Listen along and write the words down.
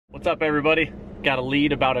What's up, everybody? Got a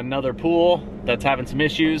lead about another pool that's having some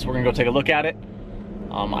issues. We're gonna go take a look at it.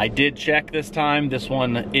 I did check this time. This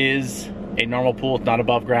one is a normal pool, it's not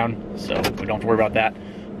above ground, so we don't have to worry about that.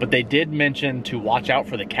 But they did mention to watch out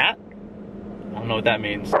for the cat. I don't know what that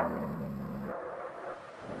means.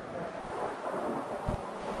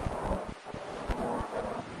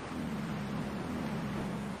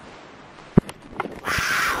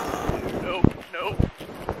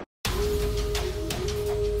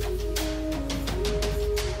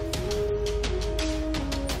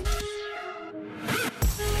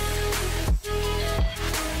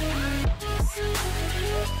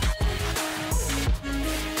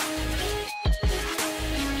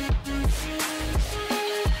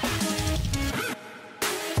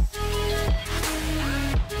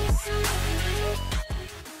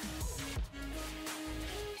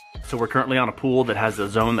 So we're currently on a pool that has a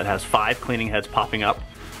zone that has 5 cleaning heads popping up.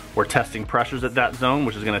 We're testing pressures at that zone,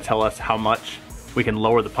 which is gonna tell us how much we can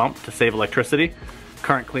lower the pump to save electricity.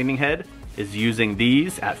 Current cleaning head is using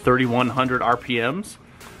these at 3,100 RPMs.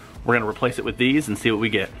 We're gonna replace it with these and see what we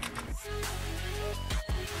get.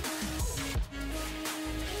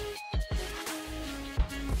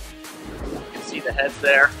 You can see the heads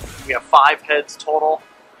there. We have 5 heads total.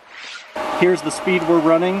 Here's the speed we're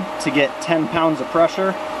running to get 10 pounds of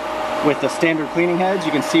pressure. With the standard cleaning heads,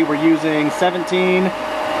 you can see we're using 17,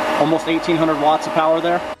 almost 1,800 watts of power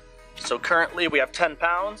there. So currently we have 10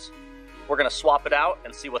 pounds. We're gonna swap it out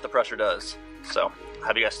and see what the pressure does. So I'll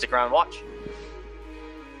have you guys stick around and watch.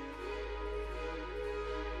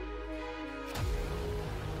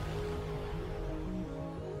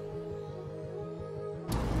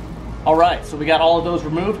 All right, so we got all of those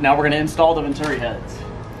removed. Now we're gonna install the Venturi heads.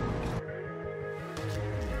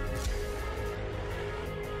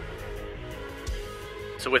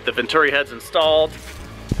 So with the Venturi heads installed,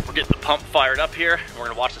 we're getting the pump fired up here. We're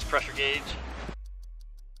gonna watch this pressure gauge.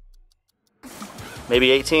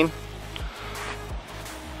 Maybe 18.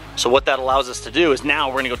 So what that allows us to do is now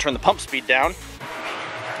we're gonna go turn the pump speed down.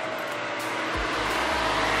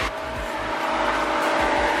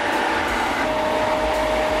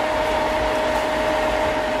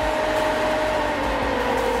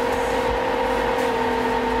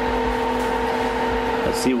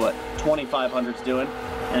 Let's see what 2,500's doing.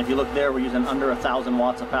 And if you look there, we're using under 1,000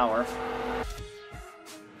 watts of power.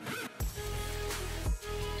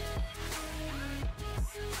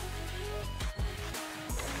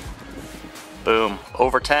 Boom,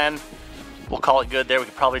 over 10. We'll call it good there. We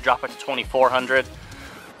could probably drop it to 2,400,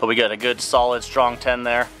 but we got a good solid strong 10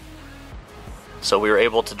 there. So we were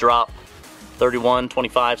able to drop 31,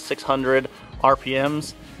 25, 600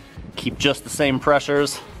 RPMs, keep just the same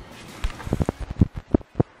pressures.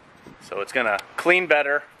 So it's gonna clean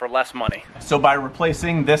better for less money. So by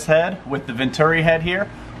replacing this head with the Venturi head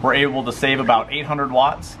here, we're able to save about 800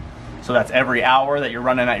 watts. So that's every hour that you're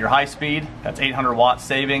running at your high speed. That's 800 watts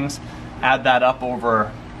savings. Add that up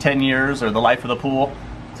over 10 years or the life of the pool.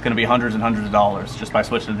 It's gonna be hundreds and hundreds of dollars just by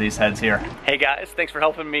switching to these heads here. Hey guys, thanks for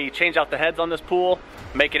helping me change out the heads on this pool,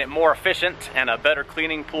 making it more efficient and a better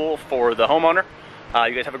cleaning pool for the homeowner.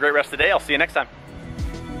 You guys have a great rest of the day. I'll see you next time.